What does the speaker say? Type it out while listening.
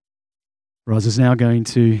Roz is now going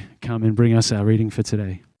to come and bring us our reading for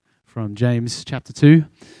today from James chapter 2,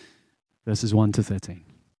 verses 1 to 13.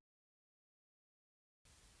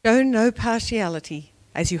 Show no partiality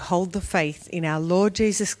as you hold the faith in our Lord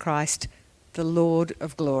Jesus Christ, the Lord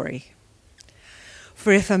of glory.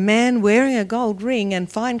 For if a man wearing a gold ring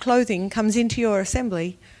and fine clothing comes into your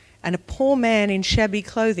assembly, and a poor man in shabby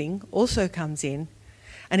clothing also comes in,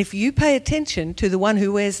 and if you pay attention to the one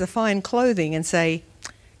who wears the fine clothing and say,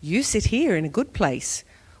 "You sit here in a good place,"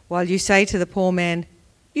 while you say to the poor man,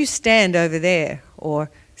 "You stand over there," or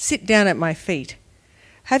 "Sit down at my feet,"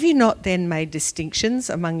 have you not then made distinctions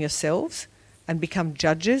among yourselves and become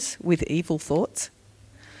judges with evil thoughts?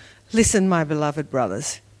 Listen, my beloved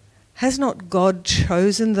brothers, has not God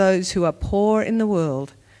chosen those who are poor in the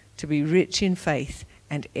world to be rich in faith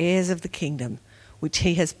and heirs of the kingdom, which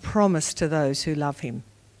he has promised to those who love him?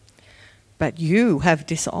 But you have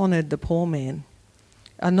dishonoured the poor man.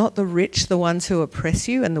 Are not the rich the ones who oppress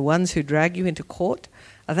you and the ones who drag you into court?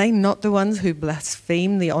 Are they not the ones who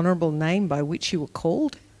blaspheme the honourable name by which you were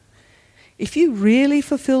called? If you really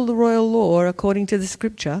fulfil the royal law according to the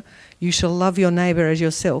scripture, you shall love your neighbour as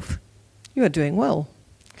yourself, you are doing well.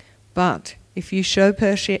 But if you show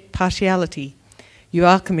partiality, you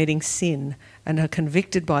are committing sin and are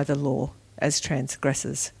convicted by the law as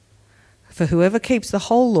transgressors. For whoever keeps the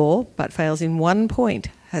whole law but fails in one point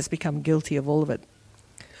has become guilty of all of it.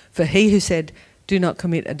 For he who said, "Do not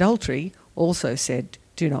commit adultery," also said,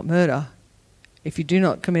 "Do not murder." If you do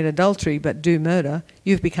not commit adultery but do murder,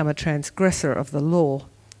 you have become a transgressor of the law.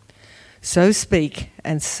 So speak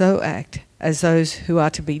and so act as those who are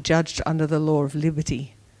to be judged under the law of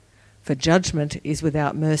liberty. For judgment is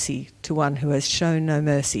without mercy to one who has shown no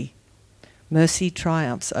mercy. Mercy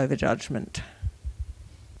triumphs over judgment.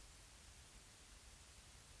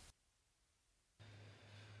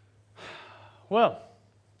 Well,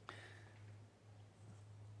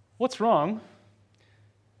 what's wrong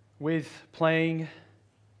with playing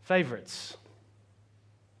favourites?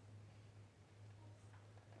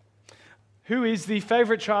 Who is the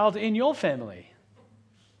favourite child in your family?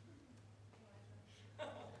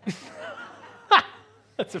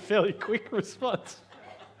 That's a fairly quick response.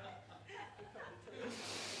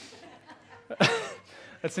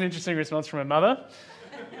 That's an interesting response from a mother.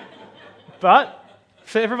 But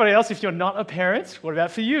for everybody else, if you're not a parent, what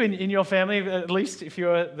about for you in your family, at least if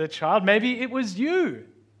you're the child? Maybe it was you.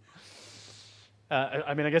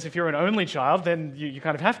 I guess if you're an only child, then you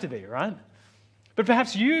kind of have to be, right? But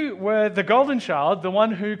perhaps you were the golden child, the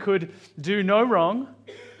one who could do no wrong,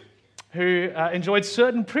 who enjoyed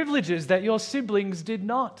certain privileges that your siblings did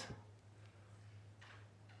not.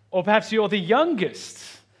 Or perhaps you're the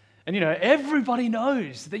youngest, and everybody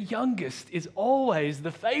knows the youngest is always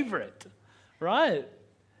the favorite, right?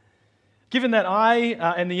 Given that I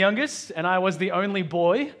am the youngest and I was the only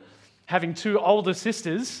boy, having two older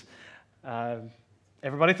sisters,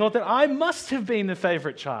 everybody thought that I must have been the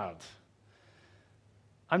favorite child.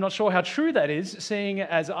 I'm not sure how true that is, seeing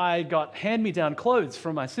as I got hand-me-down clothes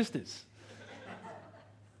from my sisters.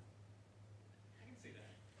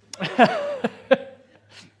 I can see that.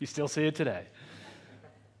 You still see it today.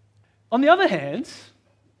 On the other hand,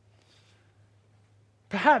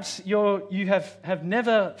 perhaps you have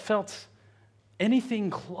never felt anything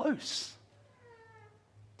close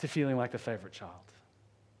to feeling like the favorite child.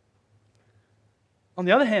 On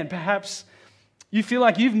the other hand, perhaps you feel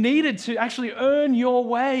like you've needed to actually earn your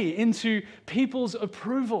way into people's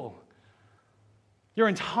approval your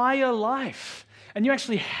entire life, and you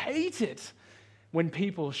actually hate it when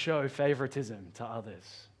people show favoritism to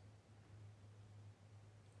others.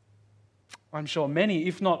 I'm sure many,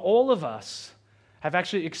 if not all of us, have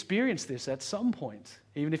actually experienced this at some point,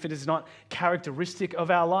 even if it is not characteristic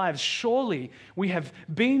of our lives. Surely we have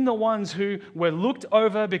been the ones who were looked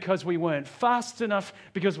over because we weren't fast enough,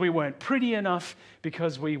 because we weren't pretty enough,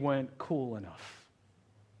 because we weren't cool enough.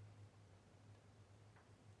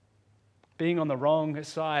 Being on the wrong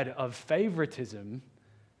side of favoritism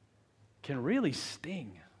can really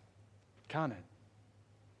sting, can't it?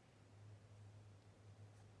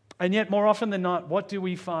 And yet, more often than not, what do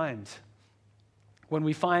we find when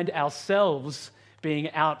we find ourselves being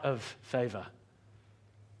out of favor?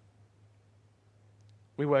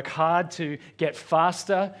 We work hard to get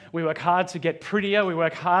faster, we work hard to get prettier, we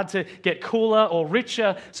work hard to get cooler or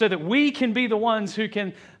richer so that we can be the ones who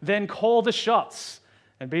can then call the shots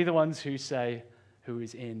and be the ones who say who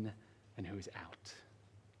is in and who is out.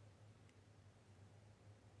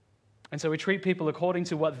 And so we treat people according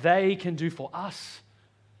to what they can do for us.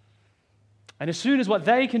 And as soon as what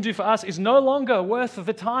they can do for us is no longer worth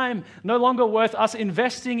the time, no longer worth us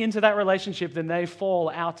investing into that relationship, then they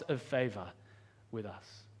fall out of favor with us.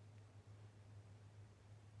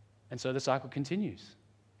 And so the cycle continues.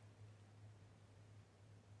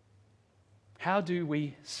 How do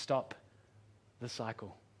we stop the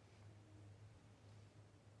cycle?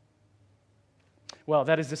 Well,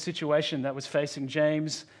 that is the situation that was facing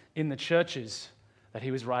James in the churches that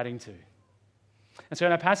he was writing to. And so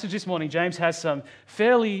in our passage this morning, James has some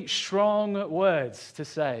fairly strong words to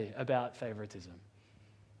say about favoritism.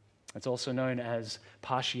 It's also known as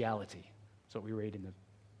partiality. That's what we read in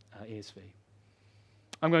the ESV.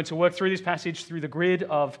 I'm going to work through this passage through the grid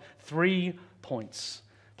of 3 points.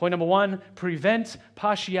 Point number 1, prevent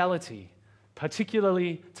partiality,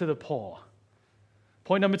 particularly to the poor.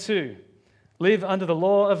 Point number 2, live under the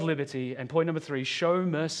law of liberty. And point number 3, show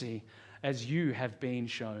mercy as you have been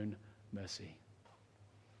shown mercy.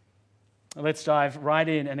 Let's dive right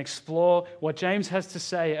in and explore what James has to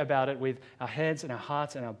say about it with our heads and our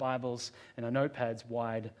hearts and our Bibles and our notepads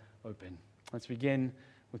wide open. Let's begin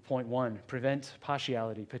with point 1, prevent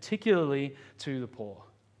partiality, particularly to the poor.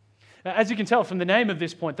 As you can tell from the name of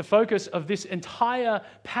this point, the focus of this entire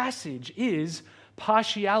passage is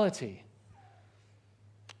partiality.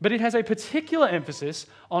 But it has a particular emphasis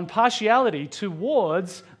on partiality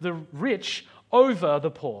towards the rich over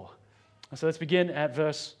the poor. So let's begin at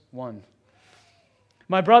verse 1.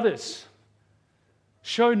 My brothers,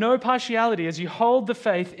 show no partiality as you hold the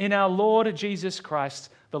faith in our Lord Jesus Christ,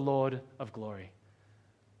 the Lord of glory.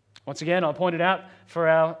 Once again, I'll point it out for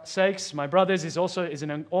our sakes. My brothers is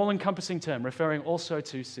an all-encompassing term, referring also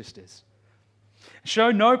to sisters.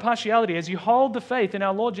 Show no partiality as you hold the faith in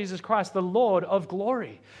our Lord Jesus Christ, the Lord of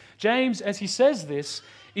glory. James, as he says this,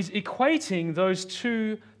 is equating those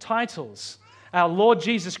 2 titles. Our Lord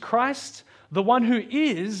Jesus Christ, the one who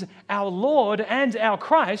is our Lord and our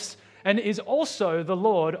Christ, and is also the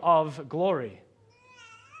Lord of glory.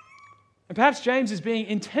 And perhaps James is being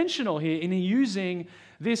intentional here in using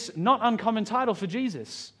this not uncommon title for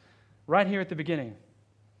Jesus right here at the beginning.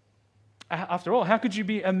 After all, how could you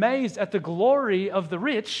be amazed at the glory of the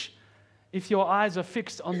rich if your eyes are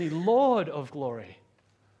fixed on the Lord of glory?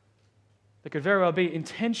 There could very well be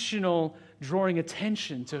intentional drawing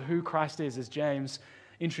attention to who Christ is as James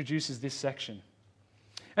introduces this section.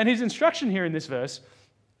 And his instruction here in this verse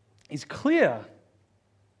is clear.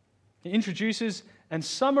 He introduces and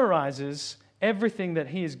summarizes everything that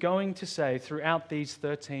he is going to say throughout these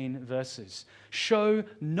 13 verses. Show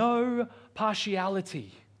no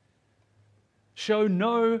partiality. Show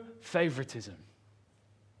no favoritism.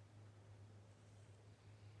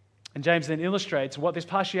 And James then illustrates what this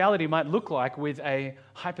partiality might look like with a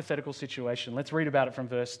hypothetical situation. Let's read about it from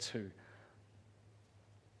verse 2.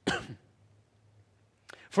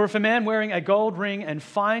 For if a man wearing a gold ring and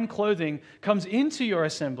fine clothing comes into your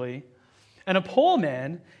assembly, and a poor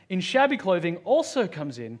man in shabby clothing also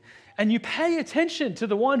comes in, and you pay attention to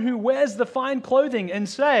the one who wears the fine clothing and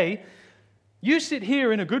say, you sit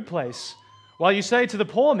here in a good place, while you say to the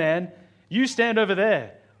poor man, you stand over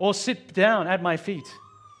there, or sit down at my feet.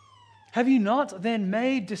 Have you not then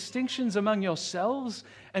made distinctions among yourselves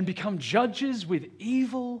and become judges with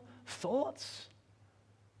evil thoughts?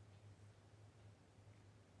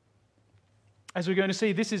 As we're going to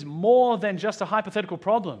see, this is more than just a hypothetical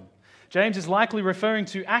problem. James is likely referring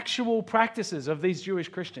to actual practices of these Jewish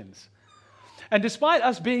Christians. And despite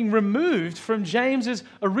us being removed from James's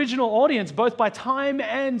original audience, both by time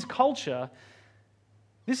and culture,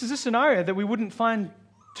 this is a scenario that we wouldn't find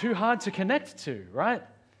too hard to connect to, right?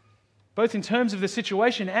 Both in terms of the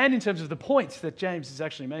situation and in terms of the points that James is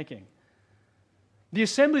actually making. The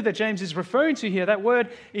assembly that James is referring to here, that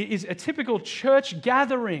word is a typical church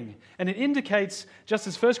gathering, and it indicates, just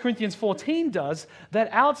as 1 Corinthians 14 does, that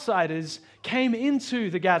outsiders came into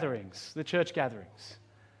the gatherings, the church gatherings.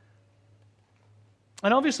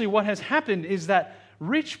 And obviously what has happened is that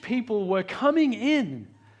rich people were coming in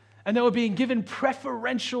and they were being given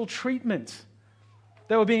preferential treatment.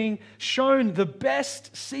 They were being shown the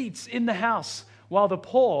best seats in the house while the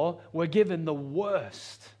poor were given the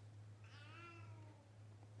worst.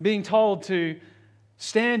 Being told to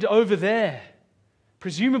stand over there,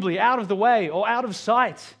 presumably out of the way or out of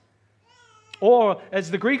sight. Or, as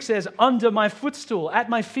the Greek says, under my footstool, at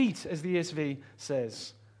my feet, as the ESV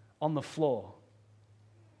says, on the floor.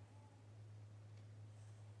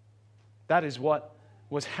 That is what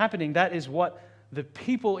was happening. That is what the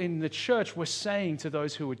people in the church were saying to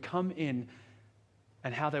those who would come in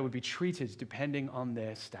and how they would be treated depending on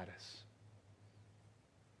their status.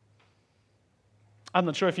 I'm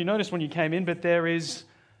not sure if you noticed when you came in, but there is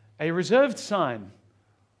a reserved sign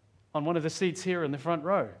on one of the seats here in the front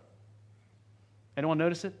row. Anyone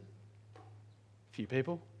notice it? A few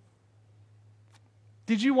people.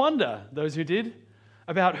 Did you wonder, those who did,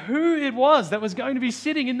 about who it was that was going to be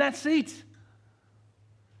sitting in that seat?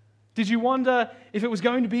 Did you wonder if it was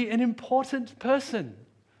going to be an important person?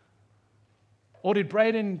 Or did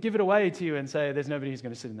Braden give it away to you and say, there's nobody who's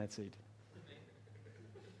going to sit in that seat?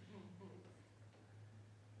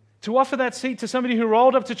 To offer that seat to somebody who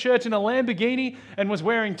rolled up to church in a Lamborghini and was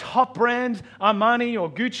wearing top brand Armani or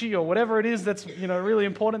Gucci or whatever it is that's really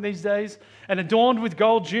important these days, and adorned with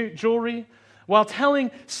gold jewelry, while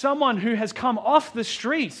telling someone who has come off the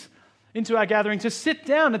street into our gathering to sit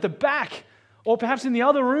down at the back or perhaps in the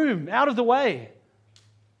other room, out of the way.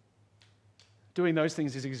 Doing those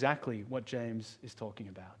things is exactly what James is talking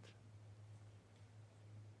about.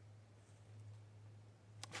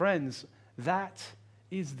 Friends, that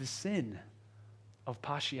is the sin of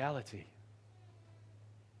partiality.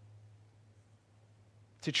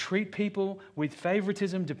 To treat people with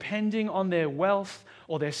favoritism depending on their wealth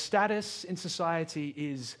or their status in society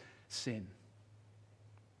is sin.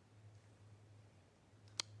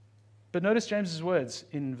 But notice James's words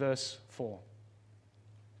in verse 4.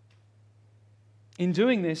 In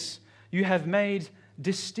doing this, you have made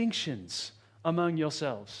distinctions among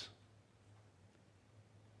yourselves.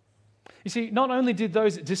 You see, not only did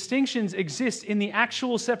those distinctions exist in the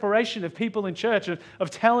actual separation of people in church,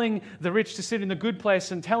 of telling the rich to sit in the good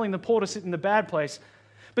place and telling the poor to sit in the bad place,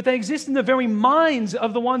 but they exist in the very minds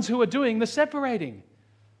of the ones who are doing the separating.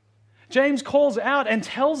 James calls them out,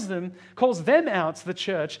 the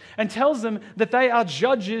church, and tells them that they are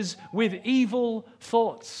judges with evil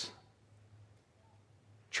thoughts.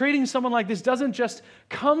 Treating someone like this doesn't just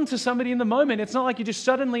come to somebody in the moment. It's not like you just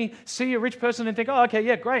suddenly see a rich person and think, oh, okay,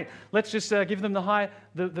 yeah, great. Let's just give them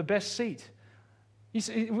the best seat. You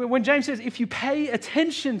see, when James says, if you pay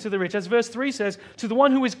attention to the rich, as verse 3 says, to the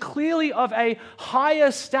one who is clearly of a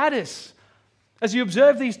higher status, as you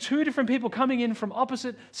observe these two different people coming in from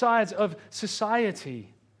opposite sides of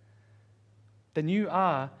society, then you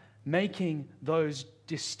are making those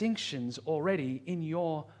distinctions already in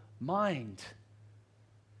your mind.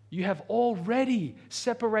 You have already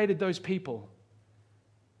separated those people.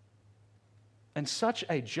 And such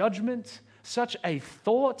a judgment, such a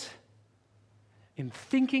thought in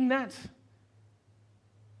thinking that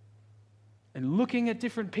and looking at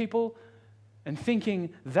different people and thinking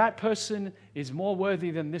that person is more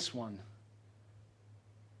worthy than this one,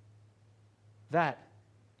 that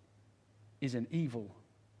is an evil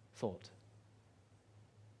thought.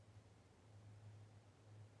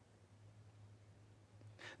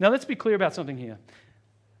 Now, let's be clear about something here.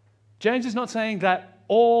 James is not saying that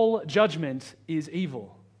all judgment is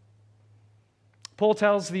evil. Paul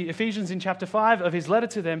tells the Ephesians in chapter 5 of his letter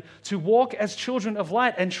to them to walk as children of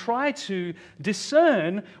light and try to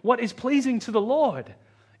discern what is pleasing to the Lord.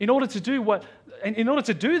 In order to do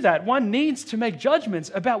that, one needs to make judgments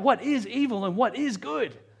about what is evil and what is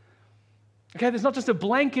good. Okay, there's not just a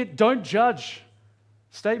blanket "don't judge"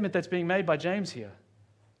 statement that's being made by James here.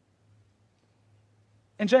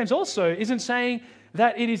 And James also isn't saying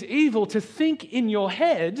that it is evil to think in your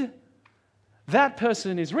head, that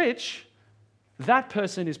person is rich, that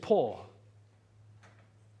person is poor.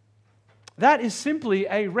 That is simply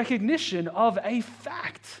a recognition of a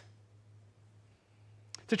fact.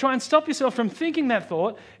 To try and stop yourself from thinking that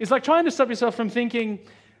thought is like trying to stop yourself from thinking,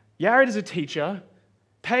 Yared is a teacher,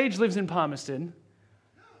 Paige lives in Palmerston,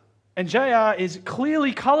 and JR is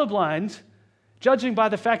clearly colorblind, judging by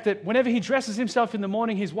the fact that whenever he dresses himself in the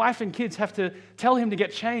morning, his wife and kids have to tell him to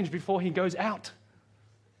get changed before he goes out.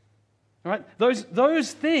 All right?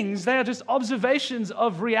 Those things, they are just observations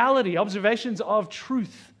of reality, observations of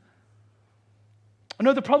truth.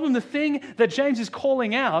 No, the problem, the thing that James is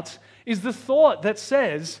calling out is the thought that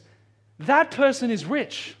says, that person is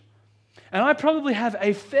rich, and I probably have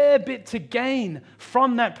a fair bit to gain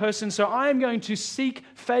from that person, so I'm going to seek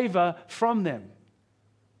favor from them.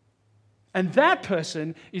 And that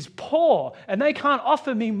person is poor, and they can't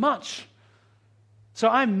offer me much. So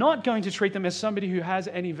I'm not going to treat them as somebody who has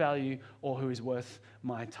any value or who is worth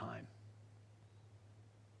my time.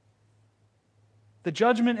 The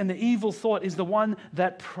judgment and the evil thought is the one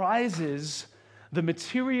that prizes the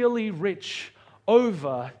materially rich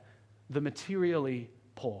over the materially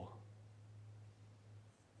poor.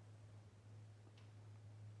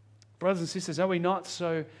 Brothers and sisters, are we not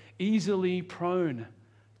so easily prone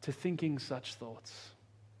to thinking such thoughts?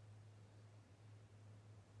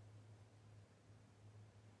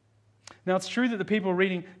 Now, it's true that the people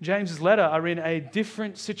reading James's letter are in a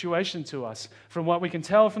different situation to us. From what we can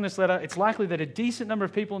tell from this letter, it's likely that a decent number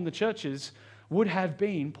of people in the churches would have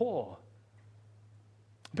been poor.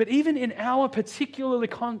 But even in our particular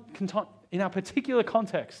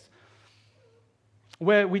context,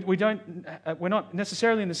 where we're not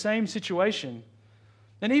necessarily in the same situation,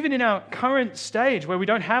 and even in our current stage where we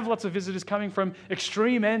don't have lots of visitors coming from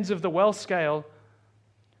extreme ends of the wealth scale,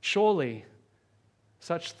 surely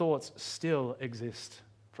such thoughts still exist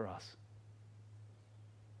for us.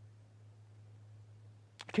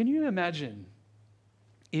 Can you imagine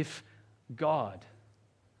if God,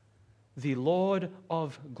 the Lord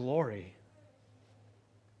of glory,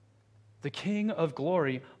 the King of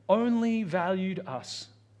glory, only valued us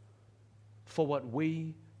for what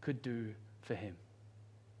we could do for him?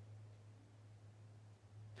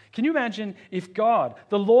 Can you imagine if God,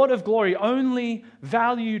 the Lord of glory, only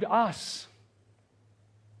valued us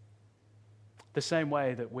the same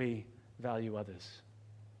way that we value others?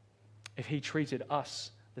 If he treated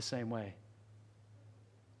us the same way?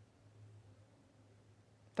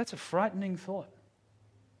 That's a frightening thought.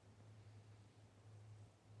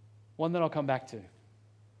 One that I'll come back to.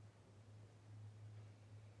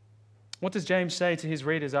 What does James say to his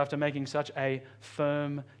readers after making such a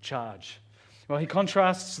firm charge? Well, he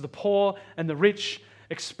contrasts the poor and the rich,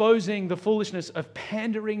 exposing the foolishness of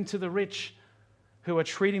pandering to the rich who are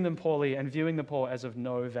treating them poorly and viewing the poor as of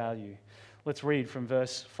no value. Let's read from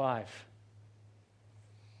verse 5.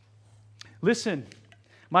 Listen,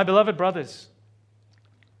 my beloved brothers,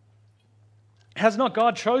 has not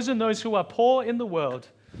God chosen those who are poor in the world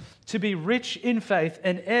to be rich in faith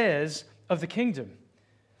and heirs of the kingdom,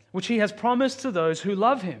 which he has promised to those who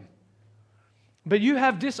love him? But you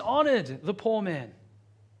have dishonored the poor man.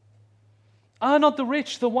 Are not the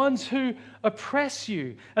rich the ones who oppress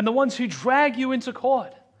you and the ones who drag you into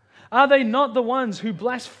court? Are they not the ones who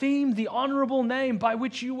blaspheme the honorable name by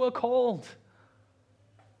which you were called?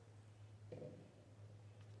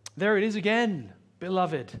 There it is again,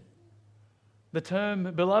 beloved. The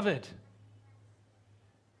term beloved.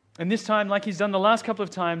 And this time, like he's done the last couple of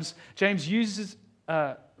times, James used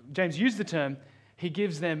the term. He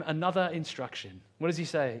gives them another instruction. What does he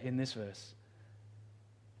say in this verse?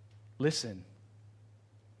 Listen.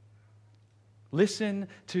 Listen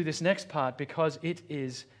to this next part because it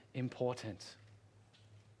is important.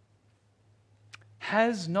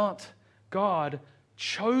 Has not God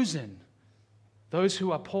chosen those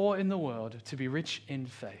who are poor in the world to be rich in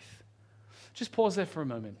faith? Just pause there for a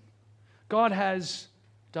moment. God has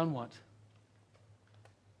done what?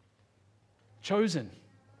 Chosen.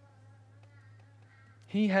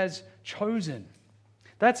 He has chosen.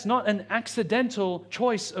 That's not an accidental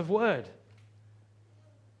choice of word.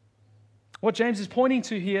 What James is pointing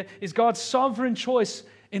to here is God's sovereign choice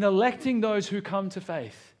in electing those who come to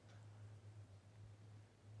faith.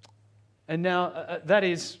 And now, that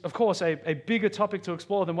is, of course, a bigger topic to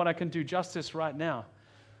explore than what I can do justice right now.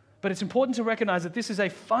 But it's important to recognize that this is a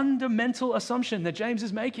fundamental assumption that James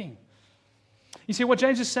is making. You see, what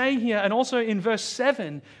James is saying here, and also in verse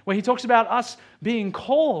 7, where he talks about us being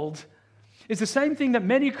called, is the same thing that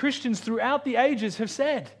many Christians throughout the ages have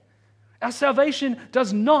said. Our salvation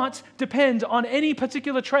does not depend on any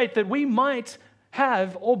particular trait that we might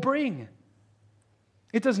have or bring.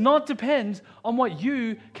 It does not depend on what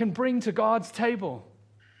you can bring to God's table.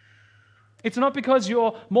 It's not because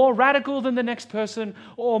you're more radical than the next person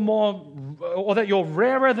or that you're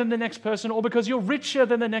rarer than the next person or because you're richer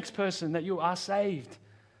than the next person that you are saved.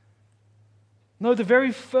 No, the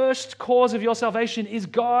very first cause of your salvation is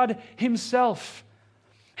God himself.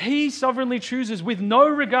 He sovereignly chooses with no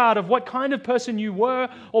regard of what kind of person you were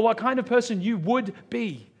or what kind of person you would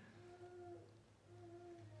be.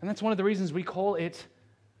 And that's one of the reasons we call it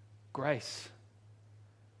grace.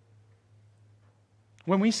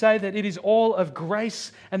 When we say that it is all of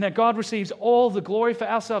grace and that God receives all the glory for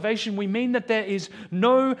our salvation, we mean that there is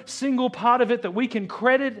no single part of it that we can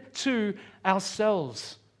credit to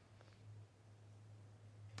ourselves.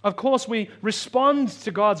 Of course, we respond to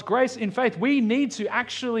God's grace in faith. We need to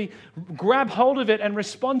actually grab hold of it and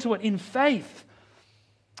respond to it in faith.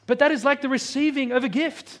 But that is like the receiving of a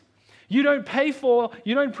gift. You don't pay for,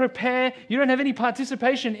 you don't prepare, you don't have any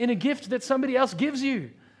participation in a gift that somebody else gives you.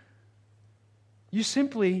 You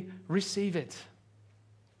simply receive it.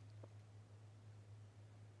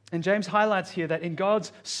 And James highlights here that in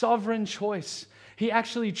God's sovereign choice, he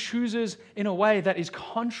actually chooses in a way that is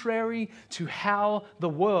contrary to how the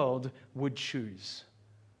world would choose.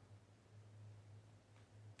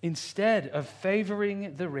 Instead of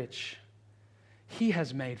favoring the rich, he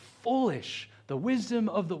has made foolish the wisdom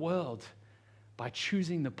of the world by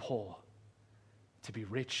choosing the poor to be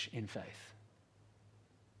rich in faith.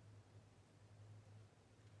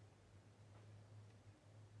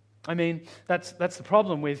 I mean, that's the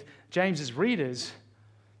problem with James's readers,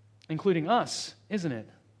 including us, isn't it?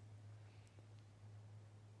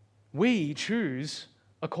 We choose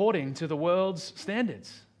according to the world's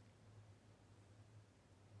standards.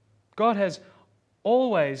 God has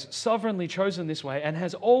always sovereignly chosen this way and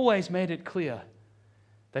has always made it clear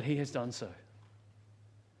that he has done so,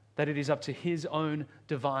 that it is up to his own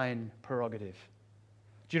divine prerogative.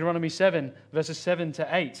 Deuteronomy 7, verses 7 to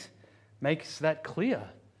 8 makes that clear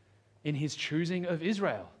in his choosing of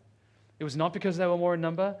Israel. It was not because they were more in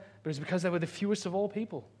number, but it was because they were the fewest of all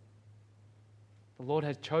people. The Lord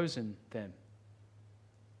has chosen them.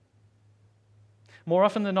 More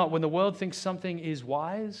often than not, when the world thinks something is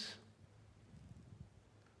wise,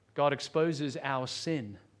 God exposes our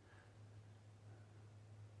sin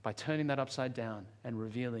by turning that upside down and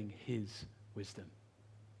revealing his wisdom.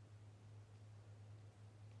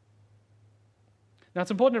 Now,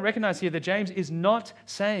 it's important to recognize here that James is not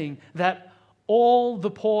saying that all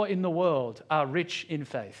the poor in the world are rich in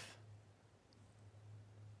faith.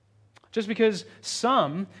 Just because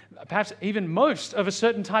some, perhaps even most of a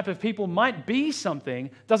certain type of people might be something,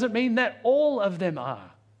 doesn't mean that all of them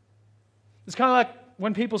are. It's kind of like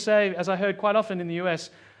when people say, as I heard quite often in the US,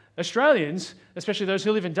 Australians, especially those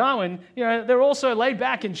who live in Darwin, they're also laid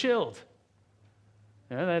back and chilled.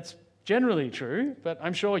 That's generally true, but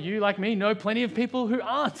I'm sure you, like me, know plenty of people who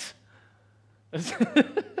aren't.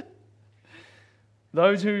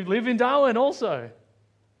 Those who live in Darwin also.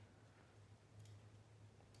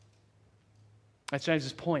 That's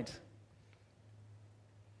James's point.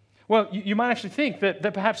 Well, you might actually think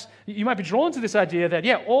that perhaps you might be drawn to this idea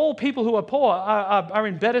that, all people who are poor are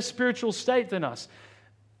in better spiritual state than us.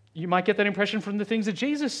 You might get that impression from the things that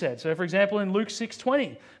Jesus said. So, for example, in Luke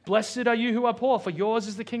 6:20, "Blessed are you who are poor, for yours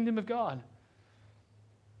is the kingdom of God."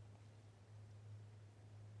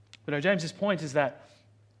 But James's point is that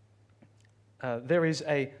there is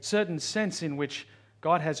a certain sense in which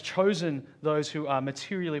God has chosen those who are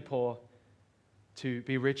materially poor to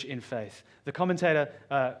be rich in faith. The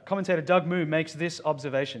commentator Doug Moo makes this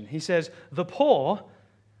observation. He says, "The poor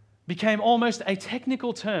became almost a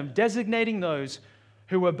technical term designating those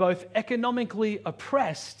who were both economically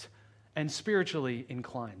oppressed and spiritually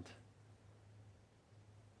inclined."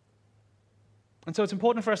 And so it's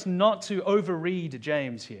important for us not to overread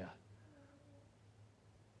James here.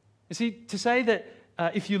 You see, to say that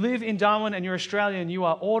if you live in Darwin and you're Australian, you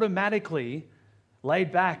are automatically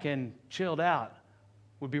laid back and chilled out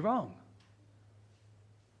would be wrong.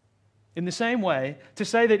 In the same way, to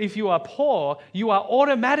say that if you are poor, you are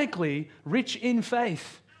automatically rich in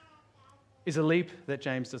faith is a leap that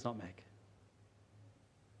James does not make.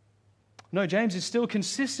 No, James is still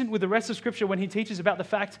consistent with the rest of Scripture when he teaches about the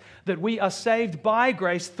fact that we are saved by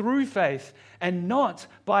grace through faith and not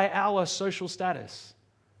by our social status.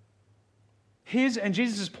 His and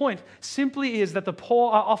Jesus' point simply is that the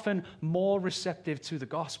poor are often more receptive to the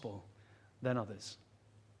gospel than others.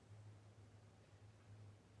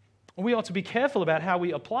 We ought to be careful about how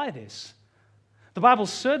we apply this. The Bible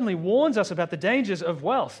certainly warns us about the dangers of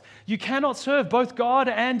wealth. You cannot serve both God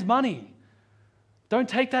and money. Don't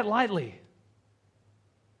take that lightly.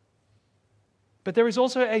 But there is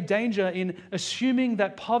also a danger in assuming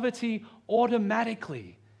that poverty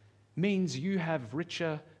automatically means you have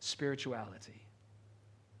richer spirituality.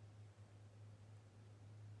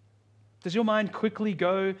 Does your mind quickly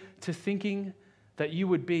go to thinking that you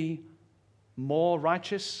would be more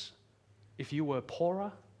righteous if you were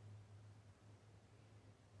poorer?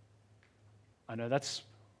 I know that's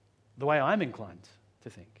the way I'm inclined to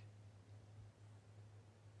think.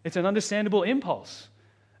 It's an understandable impulse.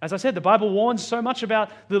 As I said, the Bible warns so much about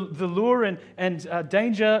the lure and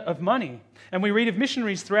danger of money. And we read of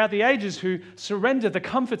missionaries throughout the ages who surrender the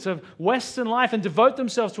comforts of Western life and devote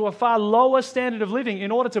themselves to a far lower standard of living in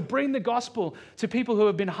order to bring the gospel to people who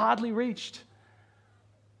have been hardly reached.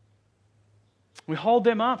 We hold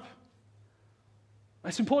them up.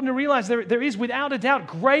 It's important to realize there is, without a doubt,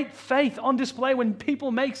 great faith on display when people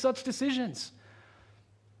make such decisions.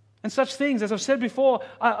 And such things, as I've said before,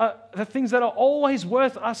 are the things that are always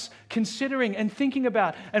worth us considering and thinking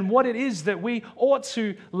about, and what it is that we ought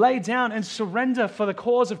to lay down and surrender for the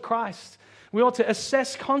cause of Christ. We ought to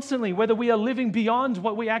assess constantly whether we are living beyond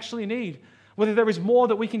what we actually need, whether there is more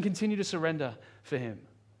that we can continue to surrender for Him.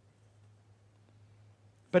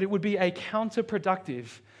 But it would be a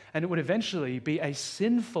counterproductive, and it would eventually be a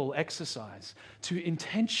sinful exercise to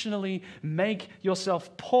intentionally make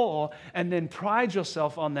yourself poor and then pride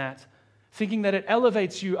yourself on that, thinking that it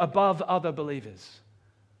elevates you above other believers.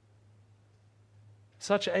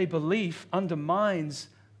 Such a belief undermines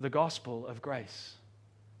the gospel of grace.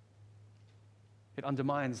 It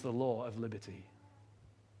undermines the law of liberty.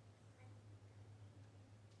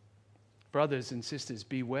 Brothers and sisters,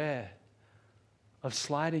 beware of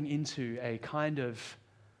sliding into a kind of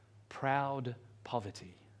proud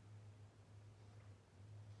poverty.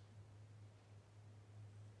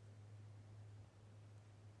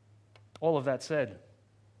 All of that said,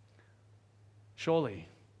 surely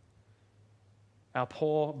our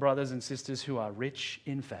poor brothers and sisters who are rich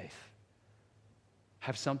in faith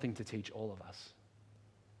have something to teach all of us.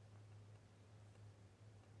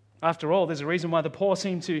 After all, there's a reason why the poor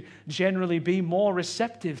seem to generally be more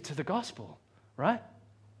receptive to the gospel, right?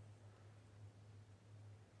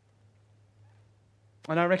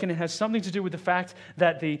 And I reckon it has something to do with the fact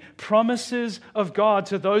that the promises of God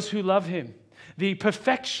to those who love Him, the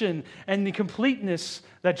perfection and the completeness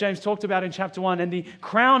that James talked about in chapter 1, and the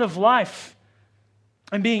crown of life,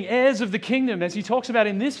 and being heirs of the kingdom, as he talks about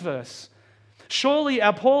in this verse. Surely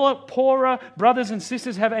our poorer brothers and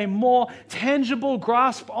sisters have a more tangible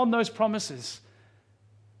grasp on those promises.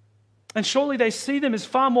 And surely they see them as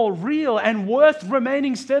far more real and worth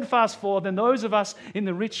remaining steadfast for than those of us in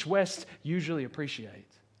the rich West usually appreciate.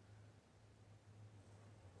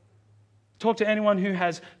 Talk to anyone who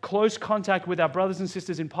has close contact with our brothers and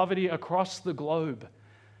sisters in poverty across the globe,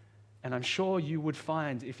 and I'm sure you would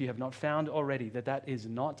find, if you have not found already, that that is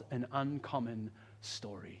not an uncommon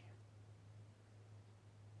story.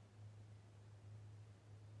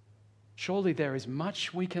 Surely there is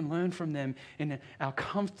much we can learn from them in our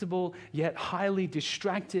comfortable yet highly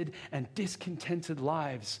distracted and discontented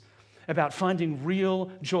lives about finding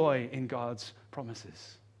real joy in God's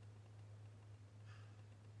promises.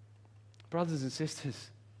 Brothers and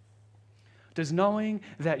sisters, does knowing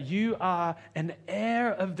that you are an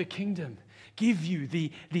heir of the kingdom give you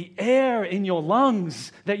the air in your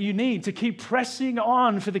lungs that you need to keep pressing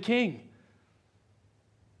on for the King?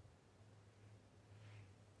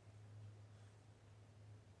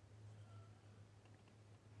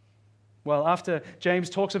 Well, after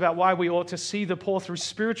James talks about why we ought to see the poor through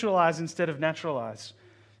spiritual eyes instead of natural eyes,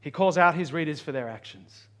 he calls out his readers for their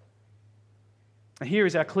actions. And here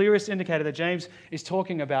is our clearest indicator that James is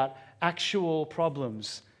talking about actual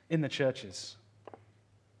problems in the churches.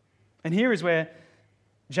 And here is where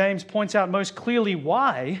James points out most clearly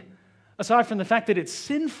why, aside from the fact that it's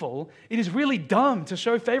sinful, it is really dumb to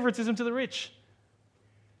show favoritism to the rich.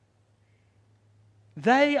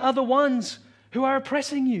 They are the ones who are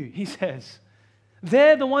oppressing you, he says.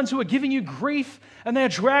 They're the ones who are giving you grief, and they're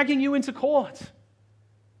dragging you into court.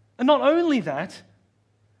 And not only that,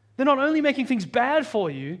 they're not only making things bad for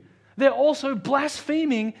you, they're also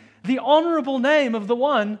blaspheming the honorable name of the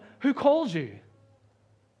one who called you.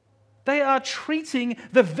 They are treating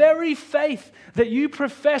the very faith that you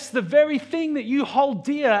profess, the very thing that you hold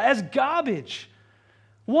dear, as garbage.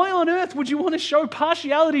 Why on earth would you want to show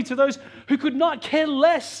partiality to those who could not care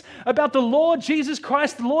less about the Lord Jesus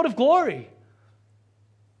Christ, the Lord of glory?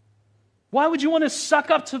 Why would you want to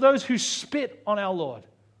suck up to those who spit on our Lord?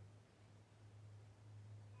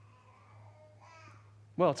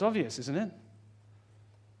 Well, it's obvious, isn't it?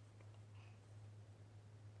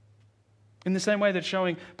 In the same way that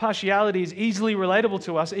showing partiality is easily relatable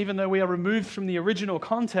to us, even though we are removed from the original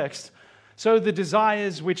context, so the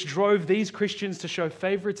desires which drove these Christians to show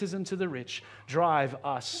favoritism to the rich drive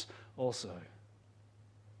us also.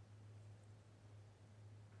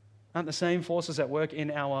 Aren't the same forces at work in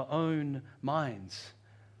our own minds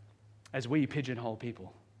as we pigeonhole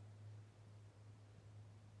people?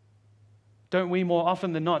 Don't we more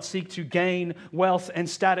often than not seek to gain wealth and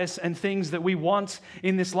status and things that we want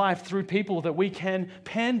in this life through people that we can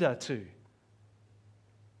pander to?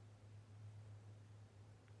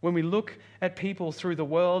 When we look at people through the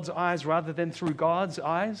world's eyes rather than through God's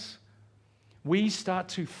eyes, we start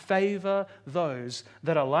to favor those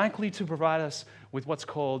that are likely to provide us with what's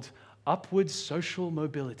called upward social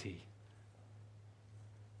mobility,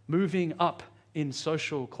 moving up in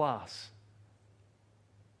social class,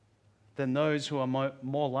 than those who are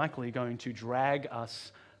more likely going to drag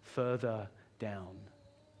us further down.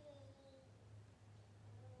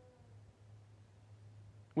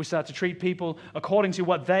 We start to treat people according to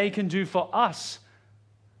what they can do for us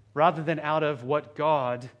rather than out of what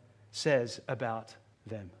God says about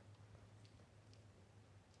them.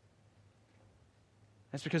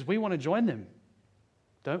 That's because we want to join them,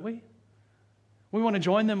 don't we? We want to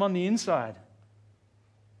join them on the inside.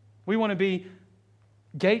 We want to be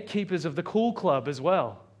gatekeepers of the cool club as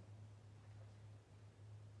well.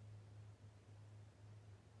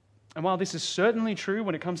 And while this is certainly true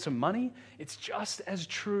when it comes to money, it's just as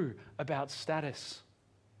true about status.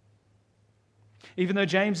 Even though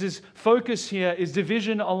James's focus here is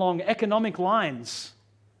division along economic lines,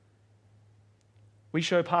 we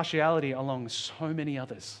show partiality along so many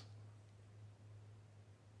others.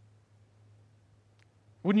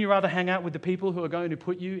 Wouldn't you rather hang out with the people who are going to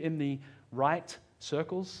put you in the right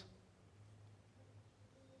circles?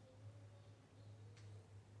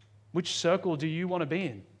 Which circle do you want to be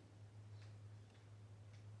in?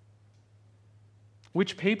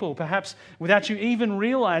 Which people, perhaps without you even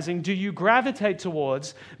realizing, do you gravitate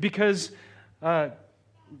towards because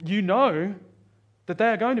you know that they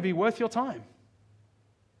are going to be worth your time?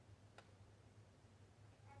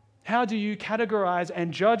 How do you categorize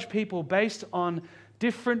and judge people based on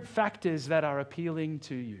different factors that are appealing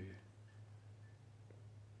to you?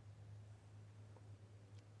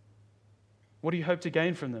 What do you hope to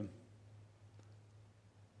gain from them?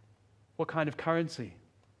 What kind of currency?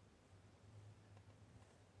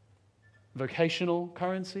 Vocational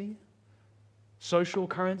currency? Social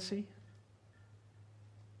currency?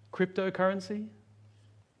 Cryptocurrency?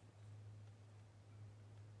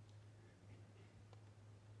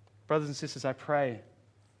 Brothers and sisters, I pray,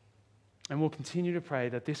 and will continue to pray,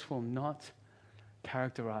 that this will not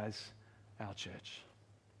characterize our church.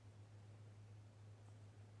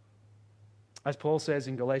 As Paul says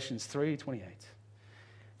in Galatians 3:28,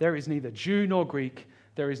 there is neither Jew nor Greek,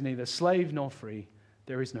 there is neither slave nor free,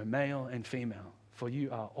 there is no male and female, for you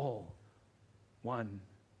are all one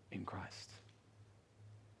in Christ.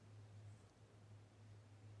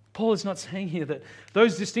 Paul is not saying here that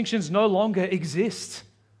those distinctions no longer exist.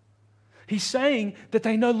 He's saying that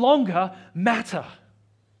they no longer matter.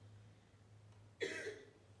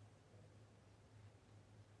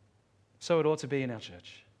 So it ought to be in our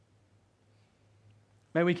church.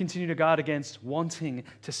 May we continue to guard against wanting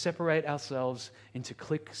to separate ourselves into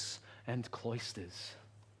cliques and cloisters.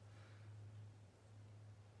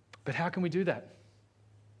 But how can we do that?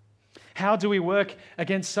 How do we work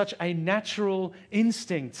against such a natural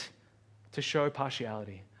instinct to show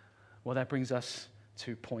partiality? Well, that brings us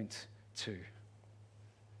to point 2.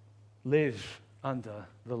 Live under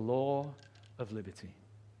the law of liberty.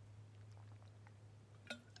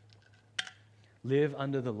 Live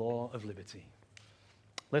under the law of liberty.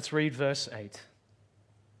 Let's read verse 8.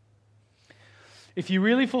 If you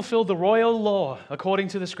really fulfill the royal law according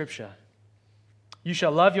to the Scripture, you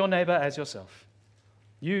shall love your neighbor as yourself.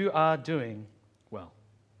 You are doing well.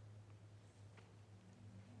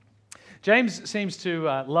 James seems to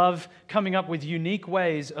love coming up with unique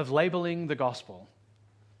ways of labeling the gospel.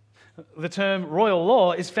 The term royal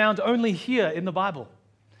law is found only here in the Bible.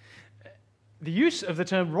 The use of the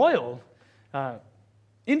term royal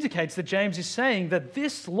indicates that James is saying that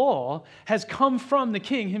this law has come from the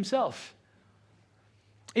king himself.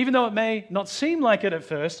 Even though it may not seem like it at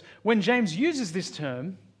first, when James uses this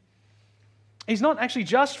term, he's not actually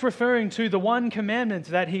just referring to the one commandment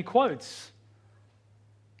that he quotes,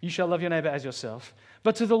 you shall love your neighbor as yourself,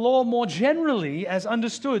 but to the law more generally as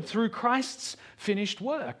understood through Christ's finished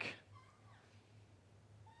work.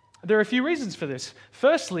 There are a few reasons for this.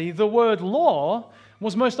 Firstly, the word law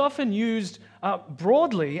was most often used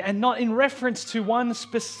broadly and not in reference to one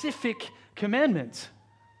specific commandment.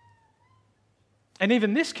 And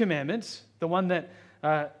even this commandment, the one that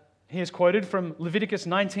he has quoted from Leviticus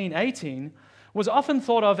 19:18, was often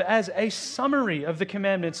thought of as a summary of the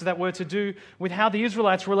commandments that were to do with how the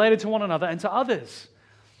Israelites related to one another and to others.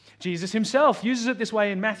 Jesus himself uses it this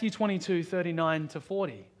way in Matthew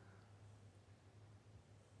 22:39-40.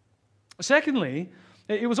 Secondly,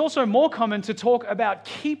 it was also more common to talk about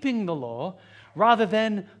keeping the law rather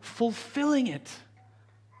than fulfilling it,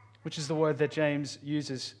 which is the word that James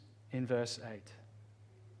uses in verse 8.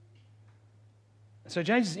 So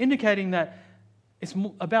James is indicating that it's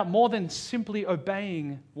about more than simply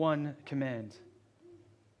obeying one command.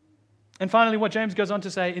 And finally, what James goes on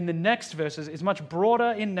to say in the next verses is much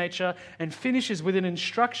broader in nature and finishes with an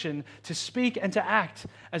instruction to speak and to act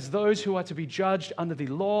as those who are to be judged under the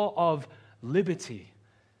law of liberty,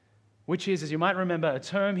 which is, as you might remember, a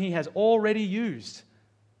term he has already used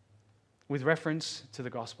with reference to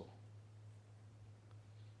the gospel.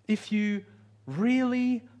 If you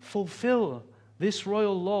really fulfill this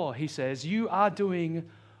royal law, he says, you are doing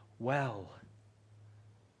well.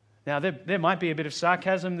 Now, there might be a bit of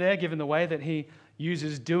sarcasm there, given the way that he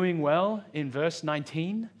uses doing well in verse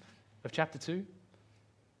 19 of chapter 2.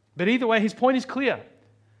 But either way, his point is clear.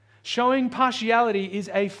 Showing partiality is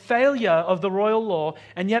a failure of the royal law,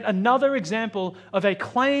 and yet another example of a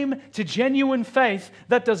claim to genuine faith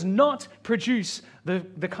that does not produce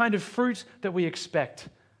the kind of fruit that we expect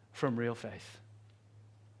from real faith.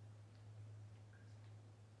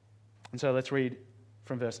 And so let's read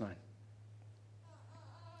from verse 9.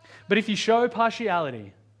 But if you show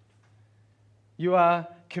partiality, you are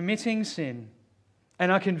committing sin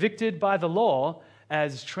and are convicted by the law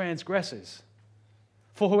as transgressors.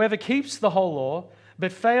 For whoever keeps the whole law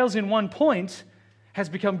but fails in one point has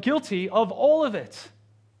become guilty of all of it.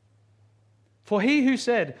 For he who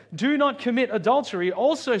said, "Do not commit adultery,"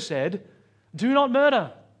 also said, "Do not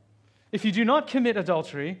murder." If you do not commit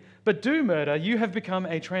adultery, but do murder, you have become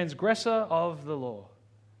a transgressor of the law.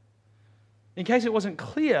 In case it wasn't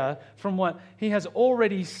clear from what he has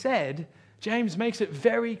already said, James makes it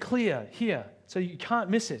very clear here, so you can't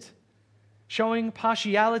miss it. Showing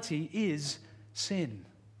partiality is sin.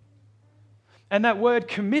 And that word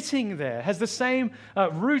committing there has the same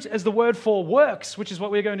root as the word for works, which is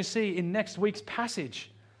what we're going to see in next week's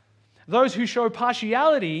passage. Those who show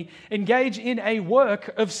partiality engage in a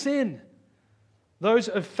work of sin. Those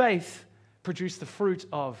of faith produce the fruit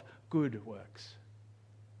of good works.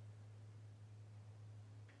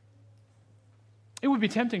 It would be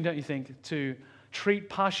tempting, don't you think, to treat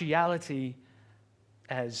partiality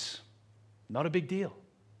as not a big deal.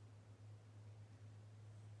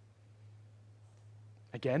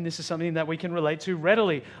 Again, this is something that we can relate to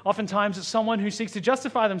readily. Oftentimes, it's someone who seeks to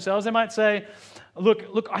justify themselves. They might say,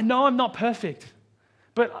 look, I know I'm not perfect,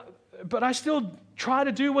 but I still try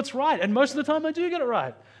to do what's right. And most of the time, I do get it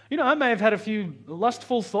right. I may have had a few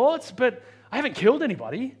lustful thoughts, but I haven't killed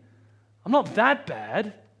anybody. I'm not that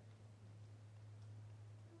bad.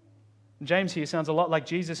 James here sounds a lot like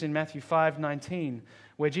Jesus in Matthew 5:19,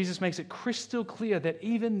 where Jesus makes it crystal clear that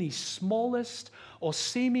even the smallest or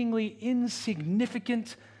seemingly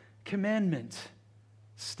insignificant commandment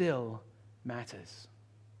still matters.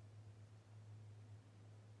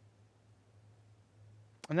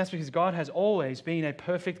 And that's because God has always been a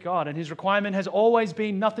perfect God, and His requirement has always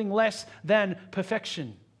been nothing less than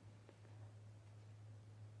perfection.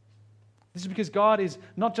 This is because God is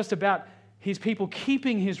not just about His people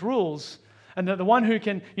keeping His rules, and the one who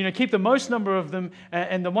can, keep the most number of them,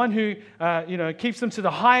 and the one who, keeps them to the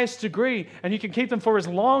highest degree, and who can keep them for as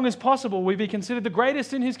long as possible, will be considered the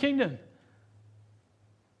greatest in His kingdom.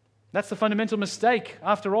 That's the fundamental mistake,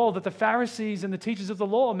 after all, that the Pharisees and the teachers of the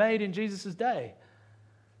law made in Jesus' day.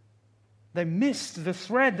 They missed the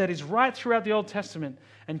thread that is right throughout the Old Testament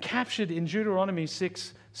and captured in Deuteronomy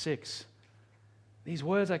 6:6. These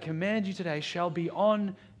words I command you today shall be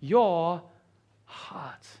on your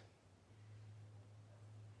heart.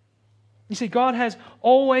 You see, God has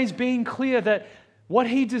always been clear that what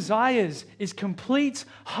He desires is complete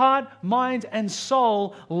heart, mind, and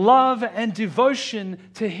soul love and devotion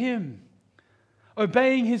to Him.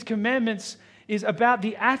 Obeying His commandments is about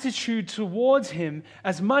the attitude towards Him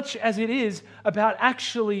as much as it is about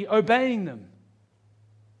actually obeying them.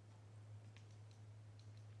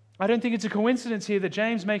 I don't think it's a coincidence here that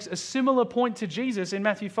James makes a similar point to Jesus in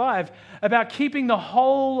Matthew 5 about keeping the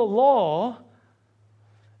whole law,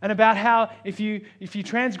 and about how if you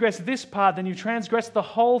transgress this part, then you transgress the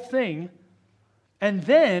whole thing, and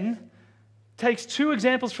then takes two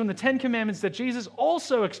examples from the Ten Commandments that Jesus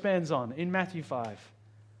also expands on in Matthew 5.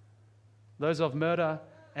 Those of murder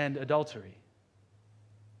and adultery.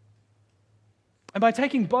 And by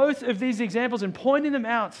taking both of these examples and pointing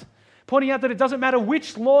out that it doesn't matter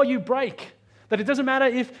which law you break, that it doesn't matter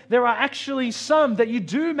if there are actually some that you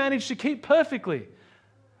do manage to keep perfectly.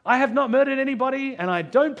 I have not murdered anybody, and I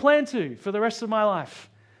don't plan to for the rest of my life.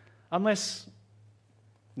 No,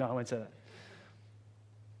 I won't say that.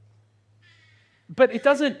 But it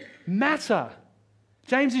doesn't matter.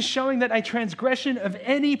 James is showing that a transgression of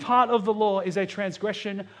any part of the law is a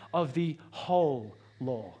transgression of the whole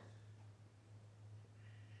law.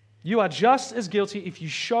 You are just as guilty if you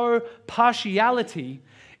show partiality,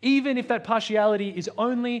 even if that partiality is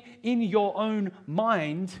only in your own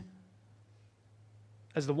mind,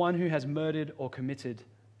 as the one who has murdered or committed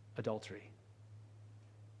adultery.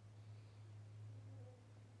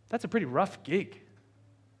 That's a pretty rough gig.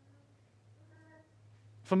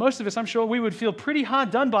 For most of us, I'm sure we would feel pretty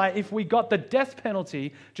hard done by if we got the death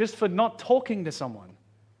penalty just for not talking to someone.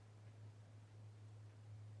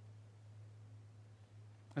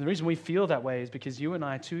 And the reason we feel that way is because you and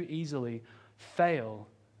I too easily fail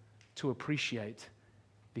to appreciate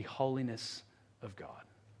the holiness of God.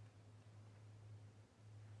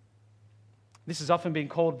 This has often been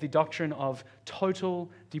called the doctrine of total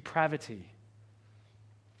depravity.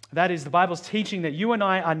 That is, the Bible's teaching that you and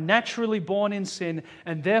I are naturally born in sin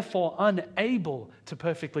and therefore unable to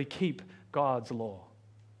perfectly keep God's law.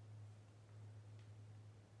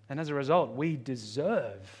 And as a result, we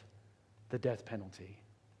deserve the death penalty.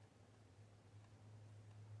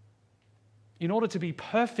 in order to be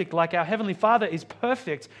perfect like our Heavenly Father is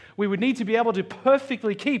perfect, we would need to be able to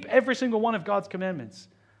perfectly keep every single one of God's commandments.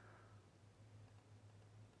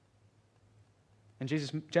 And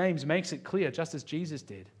James makes it clear, just as Jesus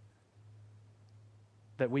did,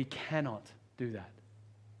 that we cannot do that.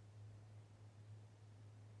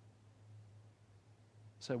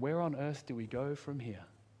 So where on earth do we go from here?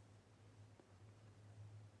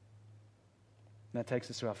 And that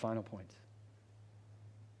takes us to our final point.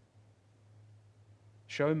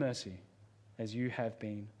 Show mercy as you have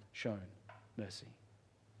been shown mercy.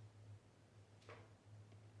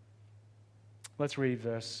 Let's read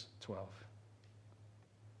verse 12.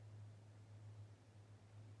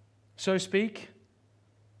 So speak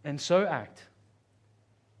and so act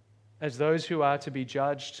as those who are to be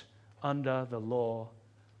judged under the law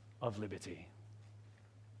of liberty.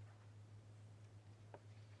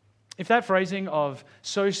 If that phrasing of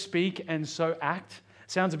so speak and so act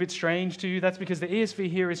sounds a bit strange to you, that's because the ESV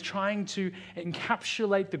here is trying to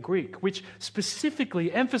encapsulate the Greek, which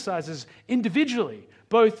specifically emphasizes individually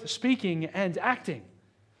both speaking and acting.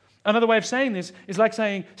 Another way of saying this is like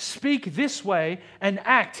saying, speak this way and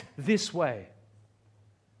act this way.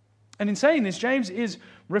 And in saying this, James is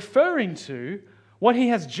referring to what he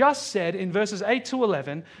has just said in verses 8 to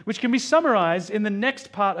 11, which can be summarized in the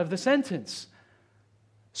next part of the sentence.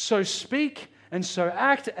 So speak and so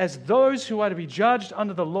act as those who are to be judged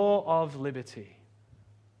under the law of liberty.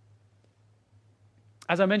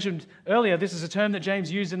 As I mentioned earlier, this is a term that James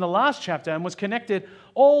used in the last chapter and was connected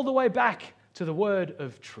all the way back to the word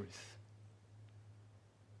of truth.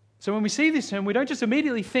 So when we see this term, we don't just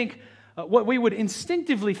immediately think what we would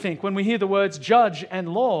instinctively think when we hear the words judge and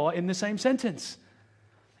law in the same sentence.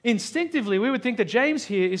 Instinctively, we would think that James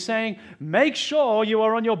here is saying, make sure you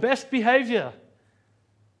are on your best behavior.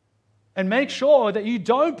 And make sure that you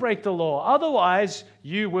don't break the law. Otherwise,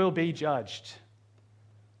 you will be judged.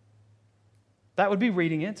 That would be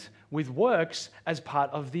reading it with works as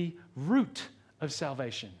part of the root of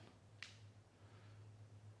salvation.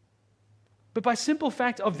 But by simple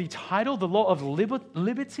fact of the title, the law of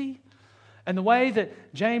liberty, and the way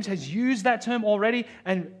that James has used that term already,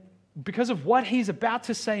 and because of what he's about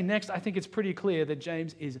to say next, I think it's pretty clear that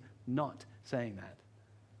James is not saying that.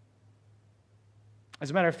 As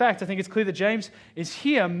a matter of fact, I think it's clear that James is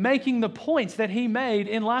here making the points that he made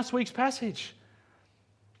in last week's passage,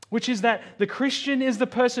 which is that the Christian is the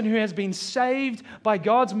person who has been saved by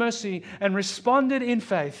God's mercy and responded in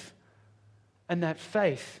faith, and that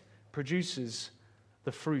faith produces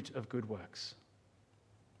the fruit of good works.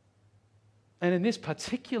 And in this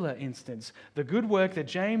particular instance, the good work that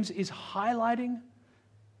James is highlighting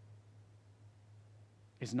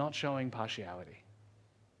is not showing partiality.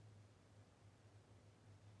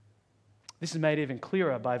 This is made even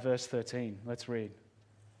clearer by verse 13. Let's read.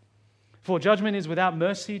 For judgment is without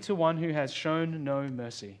mercy to one who has shown no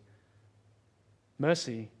mercy.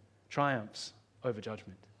 Mercy triumphs over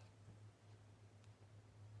judgment.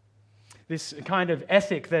 This kind of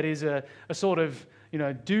ethic that is a sort of,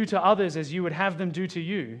 do to others as you would have them do to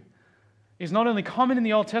you is not only common in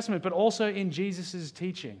the Old Testament, but also in Jesus'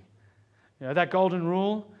 teaching. That golden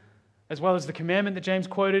rule, as well as the commandment that James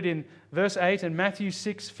quoted in verse 8 and Matthew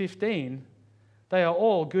 6:15, they are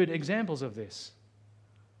all good examples of this.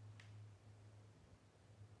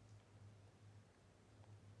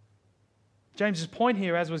 James's point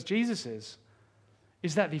here, as was Jesus's,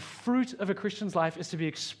 is that the fruit of a Christian's life is to be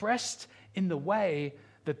expressed in the way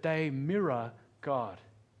that they mirror God,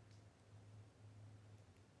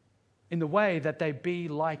 in the way that they be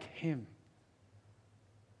like Him.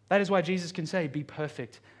 That is why Jesus can say, be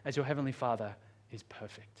perfect as your Heavenly Father is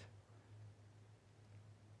perfect.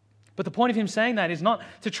 But the point of Him saying that is not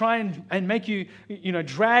to try and make you,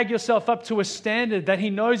 drag yourself up to a standard that He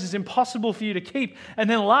knows is impossible for you to keep and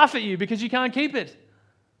then laugh at you because you can't keep it.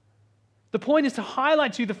 The point is to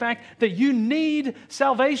highlight to you the fact that you need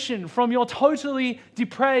salvation from your totally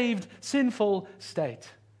depraved, sinful state.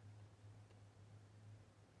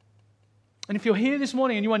 And if you're here this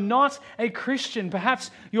morning and you are not a Christian, perhaps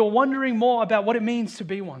you're wondering more about what it means to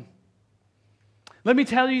be one. Let me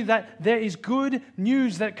tell you that there is good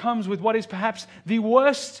news that comes with what is perhaps the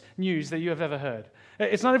worst news that you have ever heard.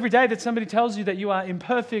 It's not every day that somebody tells you that you are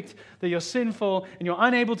imperfect, that you're sinful, and you're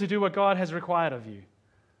unable to do what God has required of you.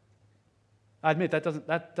 I admit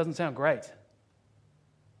that doesn't sound great.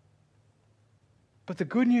 But the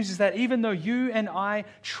good news is that even though you and I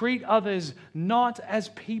treat others not as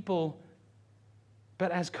people,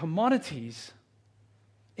 but as commodities,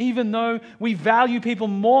 even though we value people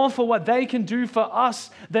more for what they can do for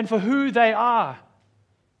us than for who they are,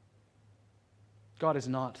 God is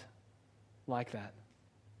not like that.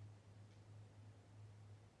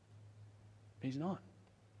 He's not.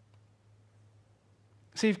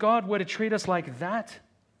 See, if God were to treat us like that,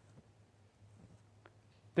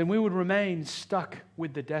 then we would remain stuck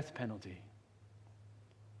with the death penalty.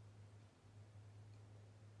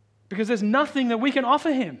 Because there's nothing that we can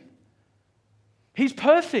offer him. He's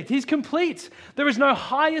perfect. He's complete. There is no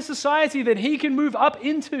higher society that he can move up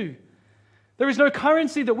into. There is no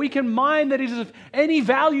currency that we can mine that is of any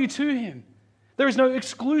value to him. There is no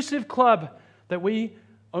exclusive club that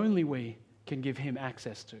only we can give him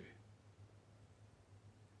access to.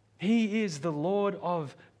 He is the Lord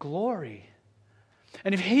of glory.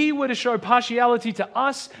 And if he were to show partiality to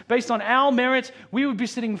us based on our merit, we would be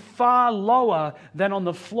sitting far lower than on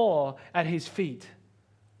the floor at his feet.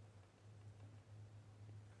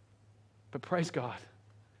 But praise God,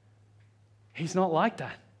 he's not like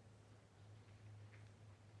that.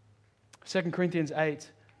 2 Corinthians 8,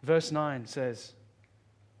 verse 9 says,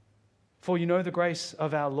 "For you know the grace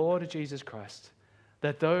of our Lord Jesus Christ,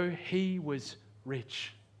 that though he was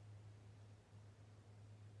rich,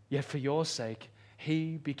 yet for your sake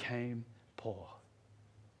he became poor,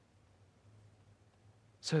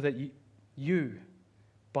 so that you,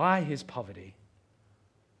 by his poverty,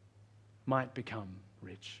 might become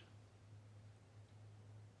rich."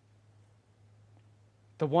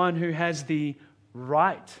 The one who has the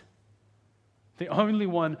right, the only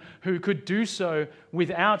one who could do so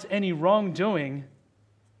without any wrongdoing,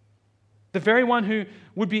 the very one who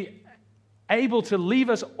would be able to leave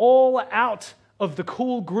us all out of the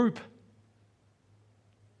cool group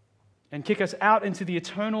and kick us out into the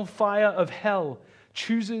eternal fire of hell,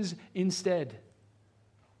 chooses instead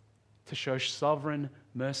to show sovereign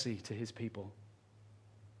mercy to his people.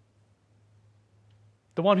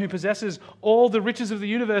 The one who possesses all the riches of the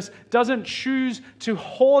universe doesn't choose to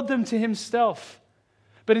hoard them to himself,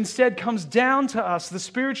 but instead comes down to us, the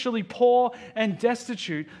spiritually poor and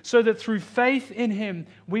destitute, so that through faith in him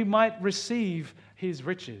we might receive his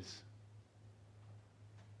riches.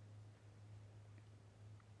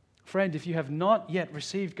 Friend, if you have not yet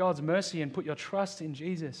received God's mercy and put your trust in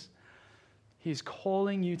Jesus, he is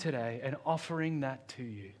calling you today and offering that to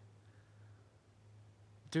you.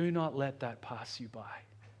 Do not let that pass you by.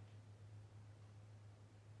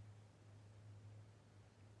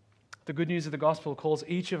 The good news of the gospel calls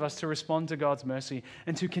each of us to respond to God's mercy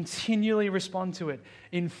and to continually respond to it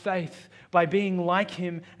in faith by being like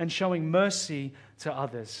him and showing mercy to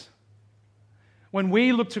others. When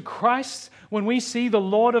we look to Christ, when we see the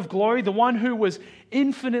Lord of glory, the one who was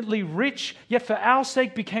infinitely rich, yet for our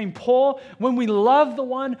sake became poor, when we love the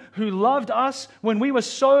one who loved us when we were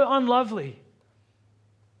so unlovely,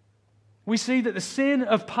 we see that the sin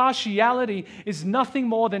of partiality is nothing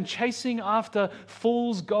more than chasing after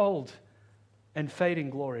fool's gold and fading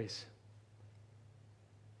glories.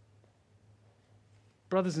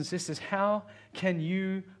 Brothers and sisters, how can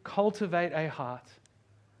you cultivate a heart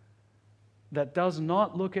that does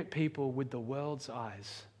not look at people with the world's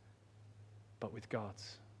eyes, but with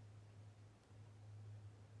God's?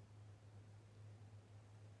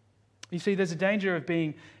 You see, there's a danger of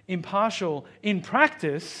being impartial in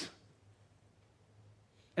practice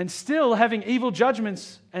and still having evil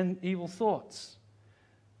judgments and evil thoughts.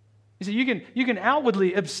 You see, you can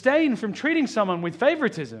outwardly abstain from treating someone with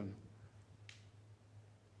favoritism,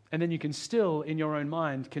 and then you can still, in your own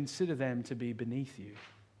mind, consider them to be beneath you.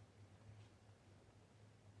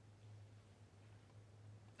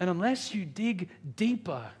 And unless you dig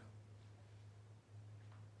deeper,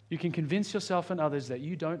 you can convince yourself and others that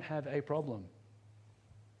you don't have a problem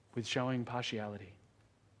with showing partiality.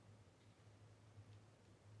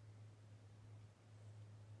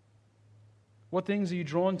 What things are you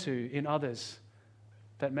drawn to in others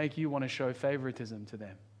that make you want to show favoritism to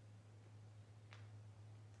them?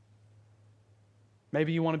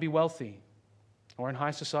 Maybe you want to be wealthy, or in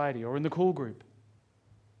high society, or in the cool group.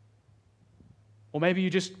 Or maybe you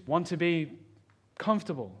just want to be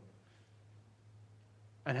comfortable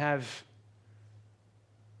and have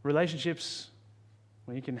relationships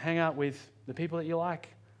where you can hang out with the people that you like.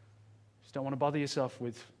 Just don't want to bother yourself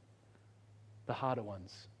with the harder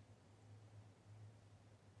ones.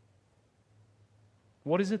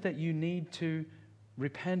 What is it that you need to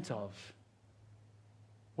repent of?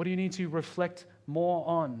 What do you need to reflect more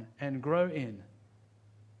on and grow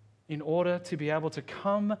in order to be able to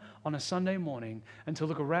come on a Sunday morning and to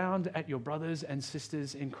look around at your brothers and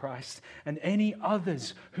sisters in Christ and any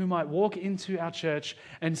others who might walk into our church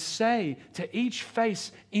and say to each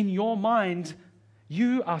face in your mind,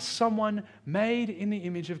 you are someone made in the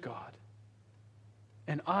image of God,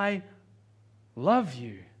 and I love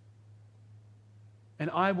you, and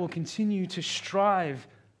I will continue to strive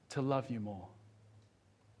to love you more.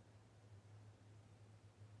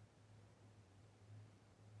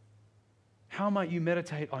 How might you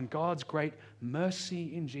meditate on God's great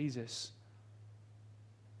mercy in Jesus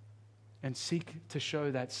and seek to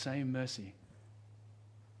show that same mercy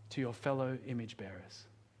to your fellow image bearers?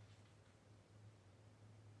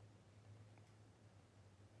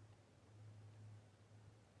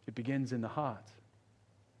 It begins in the heart.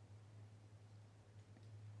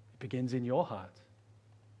 It begins in your heart.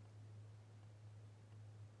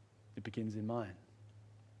 It begins in mine.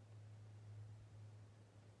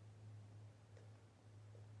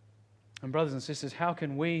 And brothers and sisters, how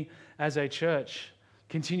can we as a church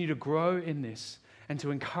continue to grow in this and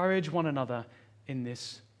to encourage one another in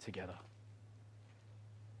this together?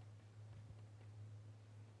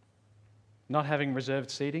 Not having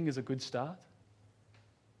reserved seating is a good start.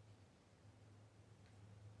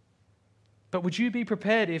 But would you be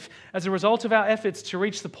prepared if, as a result of our efforts to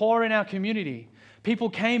reach the poor in our community,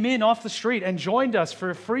 people came in off the street and joined us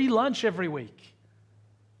for a free lunch every week?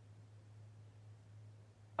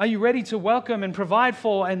 Are you ready to welcome and provide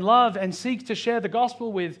for and love and seek to share the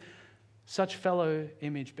gospel with such fellow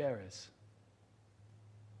image bearers?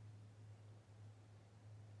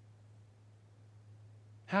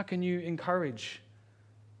 How can you encourage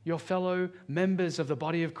your fellow members of the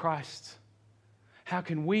body of Christ? How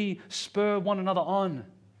can we spur one another on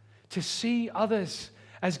to see others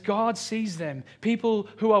as God sees them, people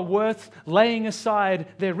who are worth laying aside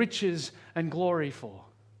their riches and glory for?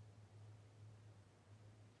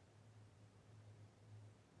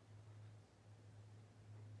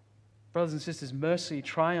 Brothers and sisters, mercy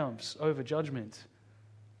triumphs over judgment,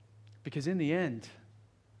 because in the end,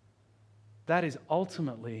 that is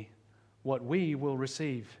ultimately what we will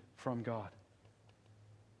receive from God.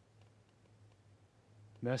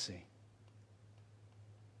 Mercy.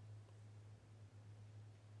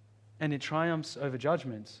 And it triumphs over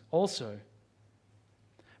judgment also,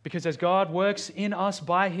 because as God works in us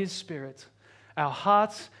by His Spirit, our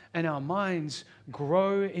hearts and our minds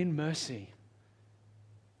grow in mercy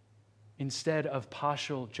instead of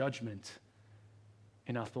partial judgment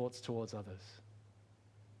in our thoughts towards others.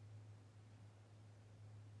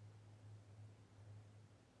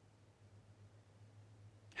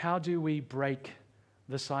 How do we break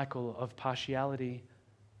the cycle of partiality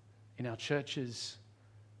in our churches,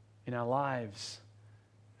 in our lives,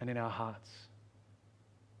 and in our hearts?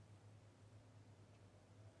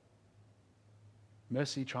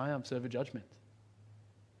 Mercy triumphs over judgment.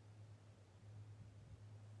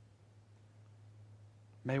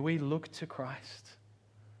 May we look to Christ.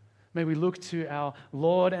 May we look to our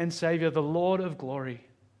Lord and Savior, the Lord of glory,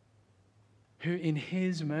 who in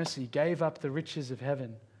His mercy gave up the riches of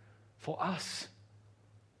heaven for us,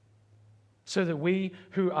 so that we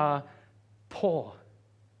who are poor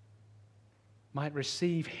might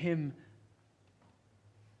receive Him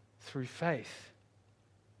through faith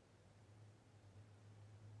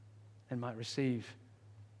and might receive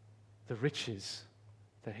the riches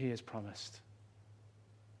that He has promised.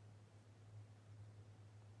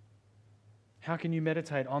 How can you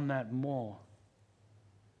meditate on that more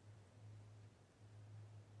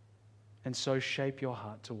and so shape your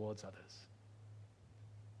heart towards others?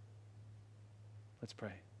 Let's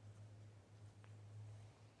pray.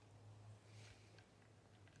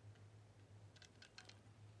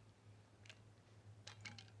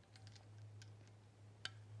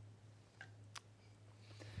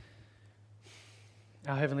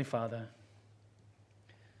 Our Heavenly Father,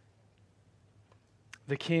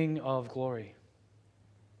 the King of glory,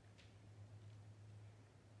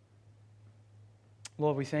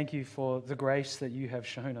 Lord, we thank You for the grace that You have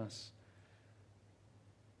shown us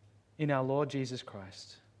in our Lord Jesus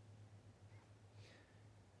Christ,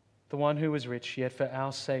 the one who was rich, yet for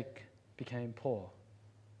our sake became poor,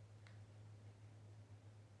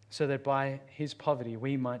 so that by His poverty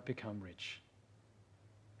we might become rich.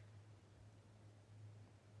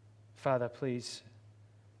 Father, please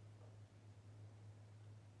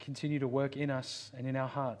continue to work in us and in our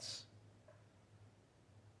hearts,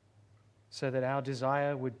 so that our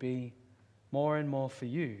desire would be more and more for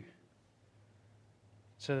You,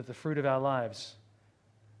 so that the fruit of our lives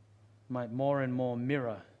might more and more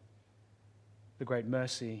mirror the great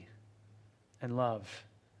mercy and love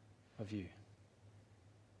of You.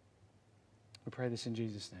 We pray this in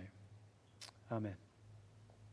Jesus' name. Amen.